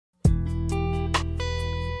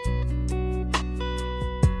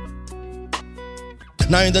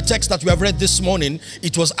Now, in the text that we have read this morning,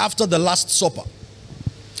 it was after the Last Supper.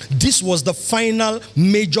 This was the final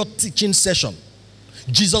major teaching session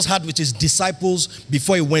Jesus had with his disciples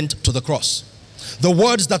before he went to the cross. The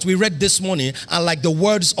words that we read this morning are like the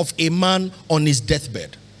words of a man on his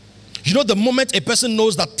deathbed. You know, the moment a person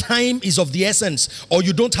knows that time is of the essence, or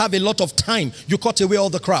you don't have a lot of time, you cut away all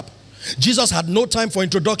the crap. Jesus had no time for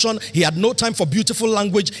introduction. He had no time for beautiful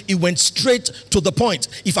language. He went straight to the point.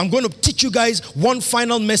 If I'm going to teach you guys one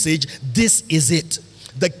final message, this is it.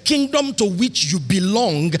 The kingdom to which you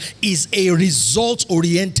belong is a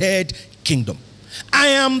result-oriented kingdom. I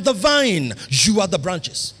am the vine, you are the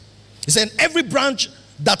branches. He said, every branch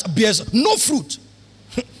that bears no fruit.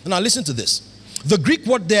 Now listen to this. The Greek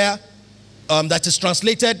word there that is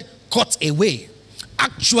translated cut away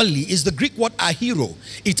actually is the Greek word ahiro.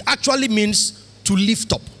 It actually means to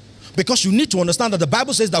lift up. Because you need to understand that the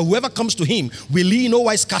Bible says that whoever comes to him will he no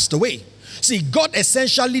wise cast away. See, God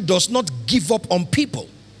essentially does not give up on people.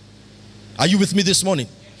 Are you with me this morning?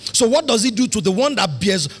 So what does he do to the one that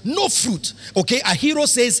bears no fruit? Okay, ahiro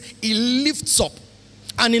says he lifts up.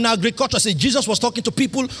 And in agriculture, say Jesus was talking to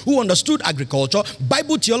people who understood agriculture.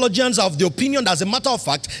 Bible theologians are of the opinion that, as a matter of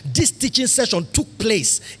fact, this teaching session took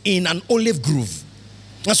place in an olive grove.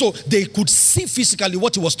 And so they could see physically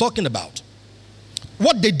what he was talking about.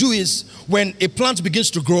 What they do is, when a plant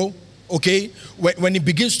begins to grow, okay, when it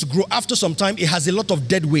begins to grow, after some time, it has a lot of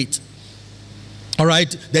dead weight. All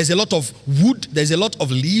right, there's a lot of wood, there's a lot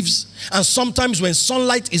of leaves, and sometimes when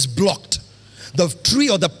sunlight is blocked, the tree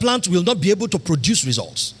or the plant will not be able to produce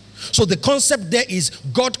results. So the concept there is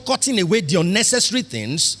God cutting away the unnecessary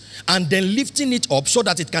things and then lifting it up so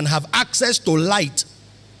that it can have access to light,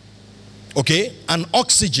 okay, and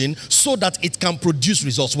oxygen, so that it can produce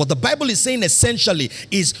results. What the Bible is saying essentially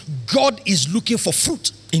is God is looking for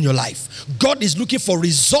fruit in your life. God is looking for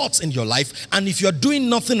results in your life, and if you're doing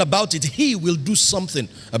nothing about it, he will do something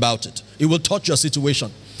about it. It will touch your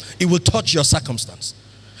situation. It will touch your circumstance.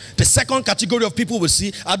 The second category of people we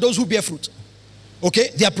see are those who bear fruit. Okay,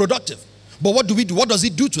 they are productive. But what do we do? What does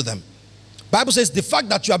it do to them? Bible says the fact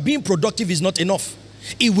that you are being productive is not enough.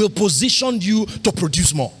 It will position you to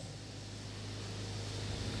produce more.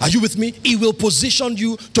 Are you with me? It will position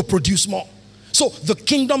you to produce more. So the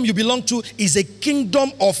kingdom you belong to is a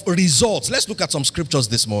kingdom of results. Let's look at some scriptures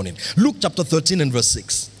this morning. Luke chapter 13 and verse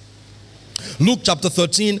 6. Luke chapter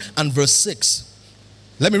 13 and verse 6.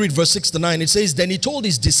 Let me read verse 6 to 9. It says, then he told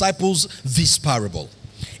his disciples this parable.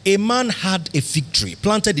 A man had a fig tree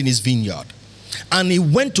planted in his vineyard, and he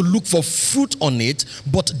went to look for fruit on it,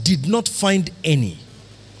 but did not find any.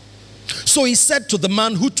 So he said to the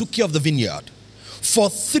man who took care of the vineyard, for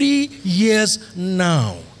 3 years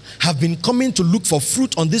now, have been coming to look for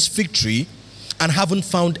fruit on this fig tree and haven't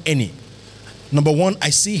found any. Number one,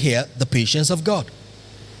 I see here the patience of God.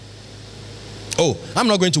 Oh, I'm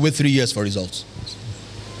not going to wait 3 years for results.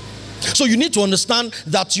 So you need to understand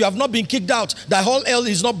that you have not been kicked out. That all hell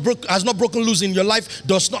is has not broken loose in your life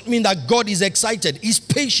does not mean that God is excited. He's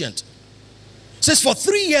patient. It says, for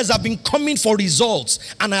 3 years I've been coming for results,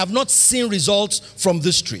 and I have not seen results from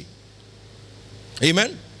this tree.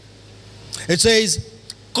 Amen. It says,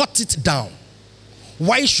 cut it down.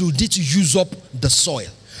 Why should it use up the soil?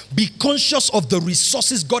 Be conscious of the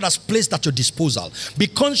resources God has placed at your disposal. Be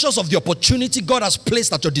conscious of the opportunity God has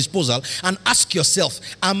placed at your disposal, and ask yourself,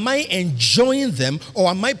 am I enjoying them, or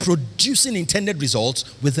am I producing intended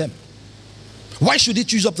results with them? Why should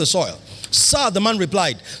it use up the soil? Sir, the man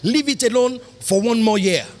replied, leave it alone for 1 more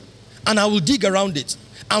year, and I will dig around it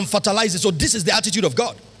and fertilize it. So this is the attitude of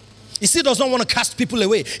God. He still does not want to cast people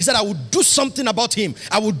away. He said, I will do something about him.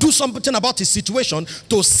 I will do something about his situation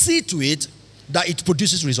to see to it that it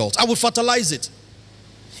produces results. I will fertilize it.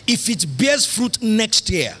 If it bears fruit next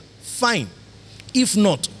year, fine. If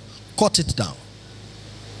not, cut it down.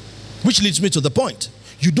 Which leads me to the point.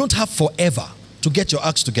 You don't have forever to get your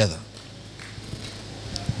acts together.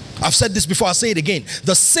 I've said this before, I'll say it again.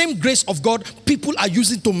 The same grace of God people are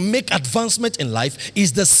using to make advancement in life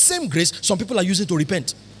is the same grace some people are using to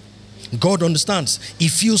repent. God understands. He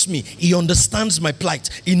feels me. He understands my plight.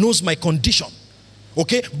 He knows my condition.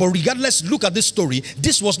 Okay? But regardless, look at this story.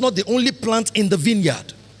 This was not the only plant in the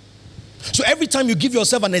vineyard. So every time you give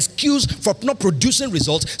yourself an excuse for not producing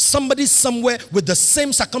results, somebody somewhere with the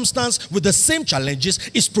same circumstance, with the same challenges,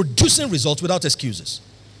 is producing results without excuses.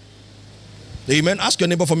 Amen. Ask your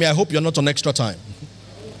neighbor for me, I hope you're not on extra time.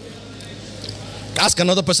 Ask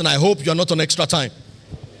another person, I hope you're not on extra time.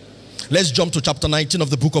 Let's jump to chapter 19 of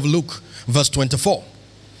the book of Luke, verse 24.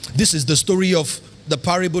 This is the story of the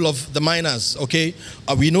parable of the miners, okay?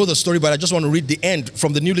 We know the story, but I just want to read the end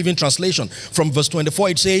from the New Living Translation. From verse 24,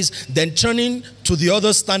 it says, then turning to the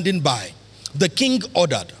others standing by, the king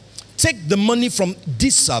ordered, take the money from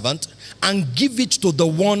this servant and give it to the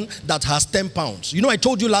one that has 10 pounds. You know, I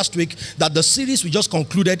told you last week that the series we just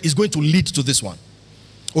concluded is going to lead to this one.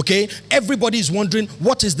 Okay, everybody is wondering,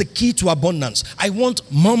 what is the key to abundance? I want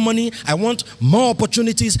more money, I want more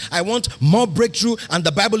opportunities, I want more breakthrough, and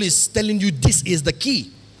the Bible is telling you this is the key.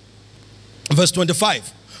 Verse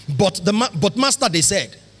 25, but master, they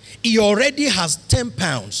said, he already has 10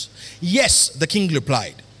 pounds. Yes, the king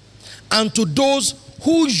replied, and to those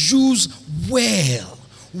who use well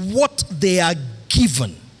what they are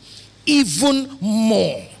given, even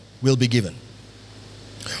more will be given.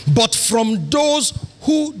 But from those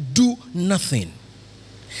who do nothing,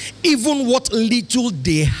 even what little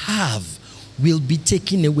they have will be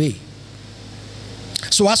taken away.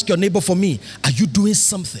 So ask your neighbor for me, are you doing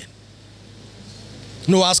something?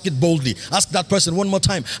 No, ask it boldly. Ask that person one more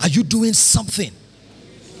time, are you doing something?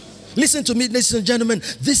 Listen to me, ladies and gentlemen,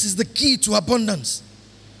 this is the key to abundance.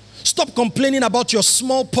 Stop complaining about your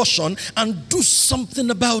small portion and do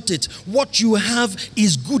something about it. What you have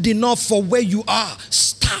is good enough for where you are.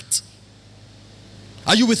 Start.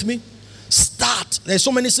 Are you with me? Start. There's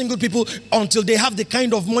so many single people, until they have the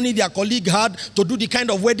kind of money their colleague had to do the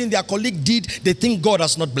kind of wedding their colleague did, they think God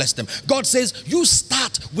has not blessed them. God says, you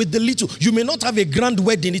start with the little. You may not have a grand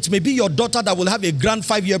wedding. It may be your daughter that will have a grand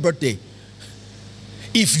 5-year birthday.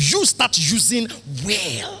 If you start using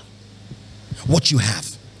well what you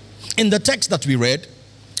have. In the text that we read,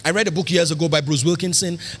 I read a book years ago by Bruce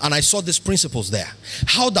Wilkinson, and I saw these principles there.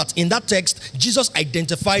 How that in that text, Jesus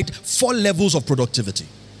identified 4 levels of productivity.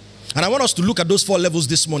 And I want us to look at those 4 levels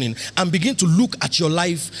this morning and begin to look at your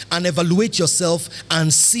life and evaluate yourself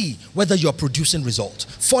and see whether you're producing results.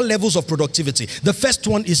 4 levels of productivity. The first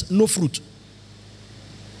one is no fruit.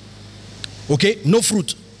 Okay, no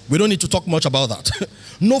fruit. We don't need to talk much about that.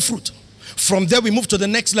 No fruit. From there we move to the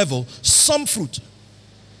next level, some fruit.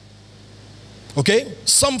 Okay,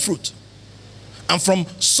 some fruit. And from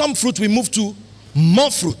some fruit we move to more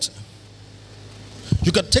fruit.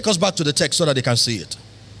 You can take us back to the text so that they can see it.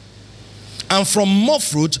 And from more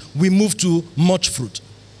fruit we move to much fruit.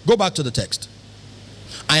 Go back to the text.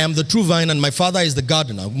 I am the true vine and my Father is the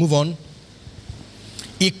gardener. Move on.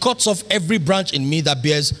 He cuts off every branch in me that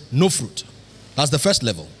bears no fruit. That's the first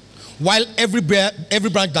level. While every branch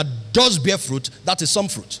that does bear fruit, that is some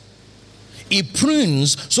fruit. He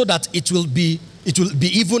prunes so that it will be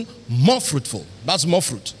even more fruitful. That's more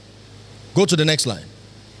fruit. Go to the next line.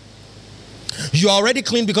 You are already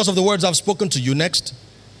clean because of the words I've spoken to you. Next.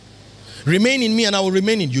 Remain in me and I will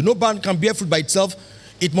remain in you. No plant can bear fruit by itself.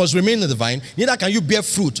 It must remain in the vine. Neither can you bear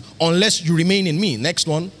fruit unless you remain in me. Next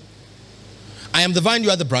one. I am the vine, you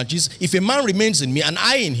are the branches. If a man remains in me and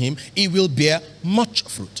I in him, he will bear much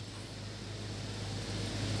fruit.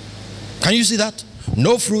 Can you see that?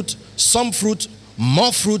 No fruit, some fruit,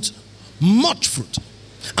 more fruit, much fruit.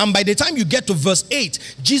 And by the time you get to verse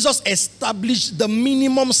 8, Jesus established the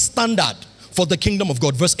minimum standard for the kingdom of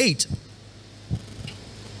God. Verse 8.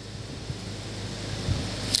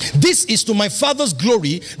 This is to my Father's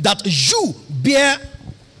glory that you bear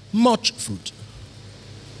much fruit.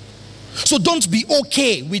 So don't be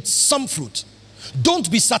okay with some fruit.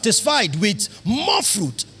 Don't be satisfied with more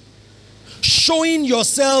fruit. Showing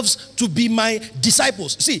yourselves to be my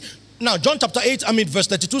disciples. See, now John chapter 8, verse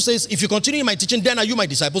 32 says, if you continue in my teaching, then are you my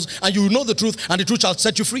disciples, and you will know the truth, and the truth shall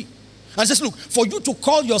set you free. And it says, look, for you to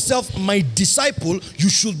call yourself my disciple, you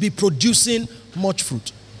should be producing much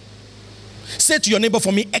fruit. Say to your neighbor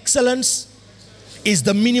for me, excellence is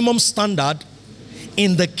the minimum standard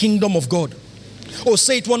in the kingdom of God. Oh,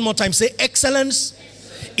 say it one more time. Say, excellence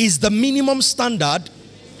is the minimum standard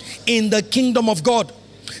in the kingdom of God.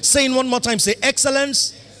 Say it one more time. Say,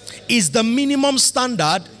 excellence is the minimum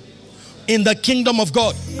standard in the kingdom of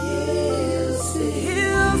God.